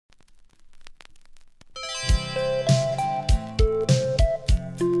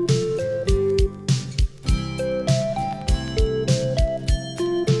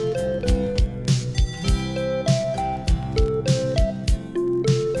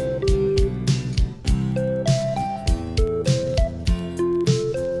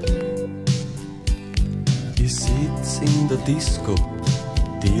Disco,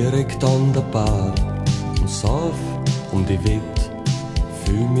 direkt an der Bar und sauf um die Welt,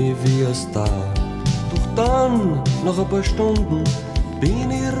 fühl mich wie ein Star. Doch dann, nach ein paar Stunden,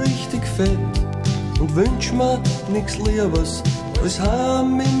 bin ich richtig fett und wünsch mir nix Lieberes als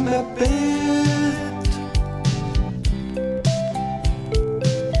heim in mein Bett.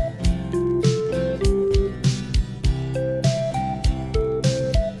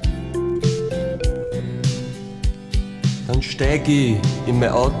 Dann steig ich in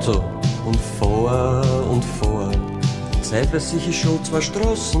mein Auto und fahr und fahr. Zeitweise sicher schon 2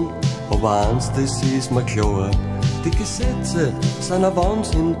 Straßen, aber eins, das ist mir klar. Die Gesetze sind ein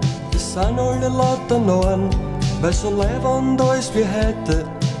Wahnsinn, das sind alle lauter Narren. Weil so leiwand alles wie heute,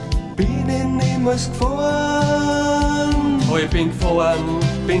 bin ich niemals gefahren. Oh, ich bin gefahren,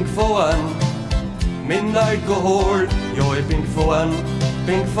 mit Alkohol. Ja, ich bin gefahren,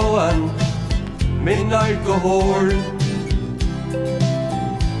 mit Alkohol.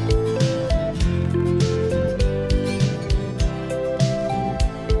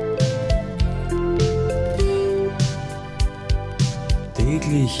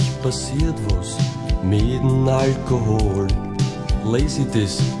 Täglich passiert was mit dem Alkohol. Lese ich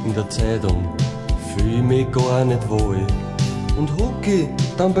das in der Zeitung, fühl mich gar nicht wohl. Und hocke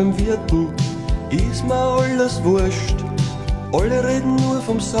dann beim Wirten, ist mir alles wurscht. Alle reden nur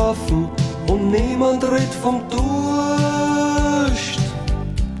vom Saufen und niemand redet vom Durst.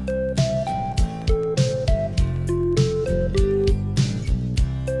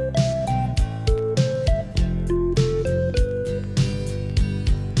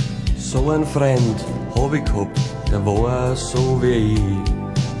 So ein Freund hab ich gehabt, der war so wie ich.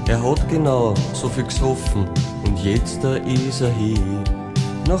 Er hat genau so viel gesoffen und jetzt da ist er hier.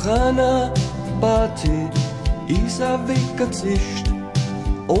 Nach einer Party ist er weggezischt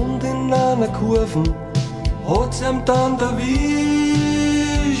und in einer Kurve hat's ihm dann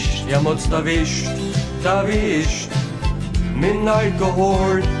erwischt. Er hat's erwischt, mit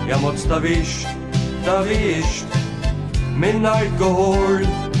Alkohol. Er hat's erwischt, mit Alkohol.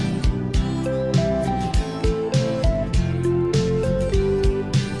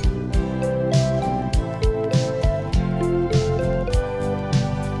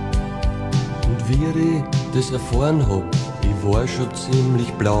 Wie ich das erfahren hab, ich war schon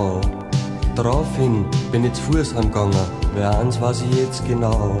ziemlich blau. Daraufhin bin ich zu Fuß heimgegangen, weil eins weiß ich jetzt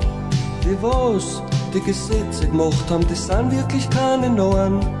genau. Die was die Gesetze gemacht haben, das sind wirklich keine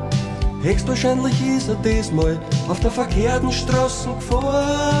Narren. Höchstwahrscheinlich ist er diesmal auf der verkehrten Straße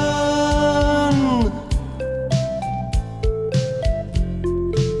gefahren.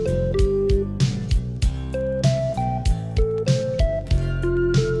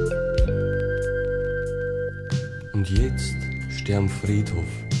 Und jetzt steh am Friedhof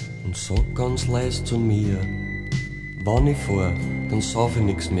und sag ganz leis zu mir: Wann ich fahr, dann sauf ich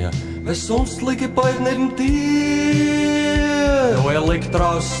nix mehr, weil sonst lieg ich bald neben dir. Ja, er liegt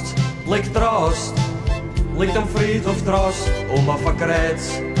draußen, liegt am Friedhof draußen, auf ein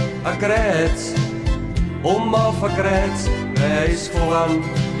Kreuz, auf ein Kreuz, weil er ist gefahren,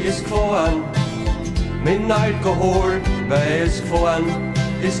 mit Alkohol, weil er ist gefahren,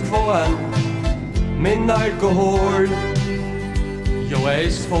 mit Alkohol. Ja, er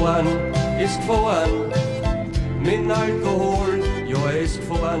ist gefahren, mit Alkohol. Ja, er ist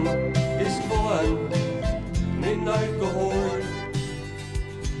gefahren, mit Alkohol.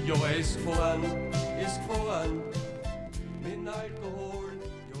 Ja, er ist gefahren, mit Alkohol.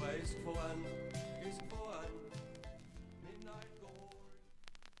 Ja, er ist gefahren, mit Alkohol.